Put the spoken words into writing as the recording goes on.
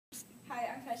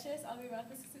Precious, I'll be your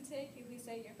medical assistant today. Can you please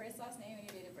say your first, last name, and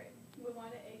your date of birth?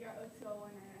 Wanda Agar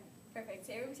 0201. Perfect.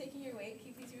 Today we'll be taking your weight. Can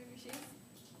you please remove your shoes?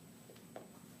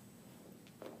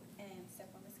 And step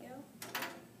on the scale.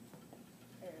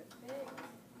 Perfect.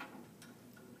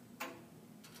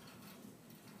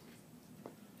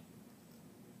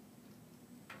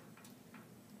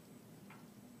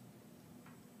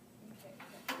 Okay.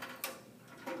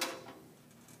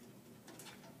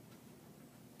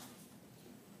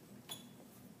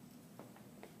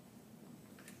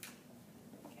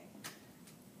 Okay.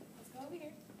 Let's go over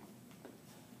here.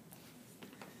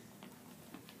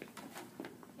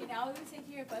 Okay, now we're going to take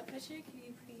your blood pressure. Can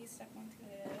you please step onto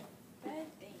the bed?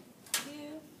 Thank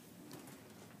you.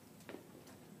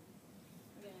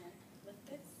 We're going to lift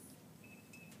this.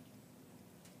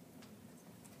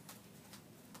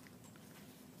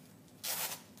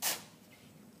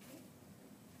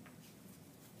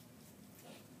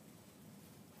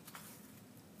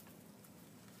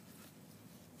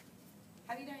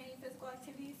 Have you done any physical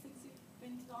activities since you've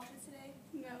been to the office today?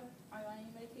 No. Are you on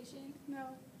any medication?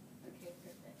 No. Okay,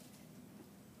 perfect.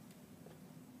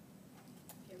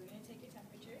 Okay, we're going to take your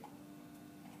temperature.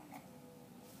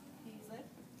 Please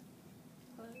lift.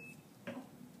 Close.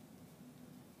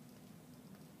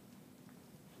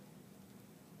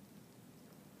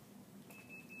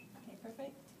 Okay,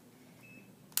 perfect.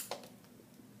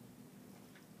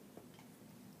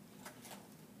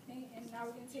 Okay, and now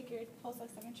we're going to take your pulse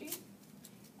oximetry.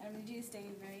 And I'm going to need you to stay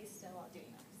very still while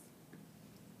doing this.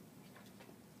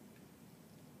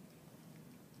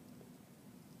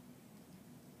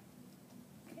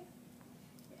 Okay.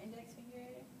 Your index finger.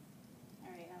 All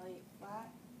right, now lay it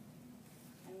flat.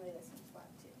 And lay this one flat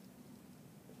too.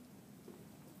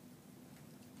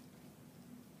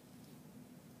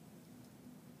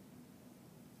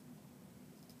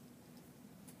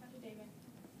 How's your day been?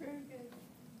 Very good.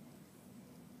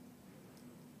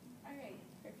 All right,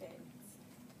 perfect.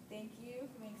 Thank you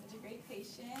for being such a great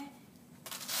patient.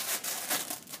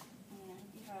 And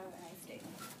you have a nice day.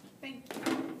 Thank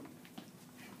you.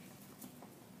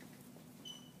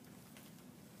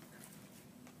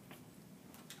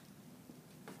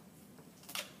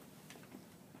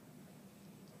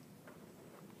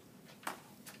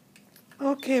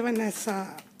 Okay,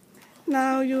 Vanessa.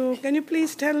 Now, can you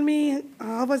please tell me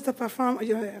how was the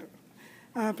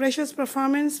Precious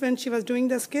performance when she was doing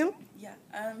the skill? Yeah,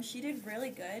 she did really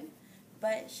good,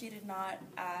 but she did not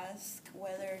ask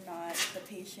whether or not the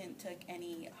patient took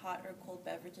any hot or cold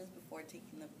beverages before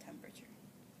taking the temperature.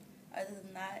 Other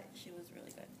than that, she was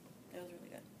really good. It was really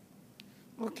good.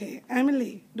 Okay,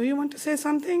 Emily, do you want to say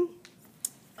something?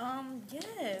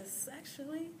 Yes,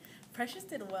 actually, Precious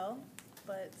did well,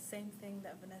 but same thing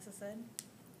that Vanessa said.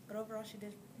 But overall, she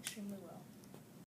did extremely well.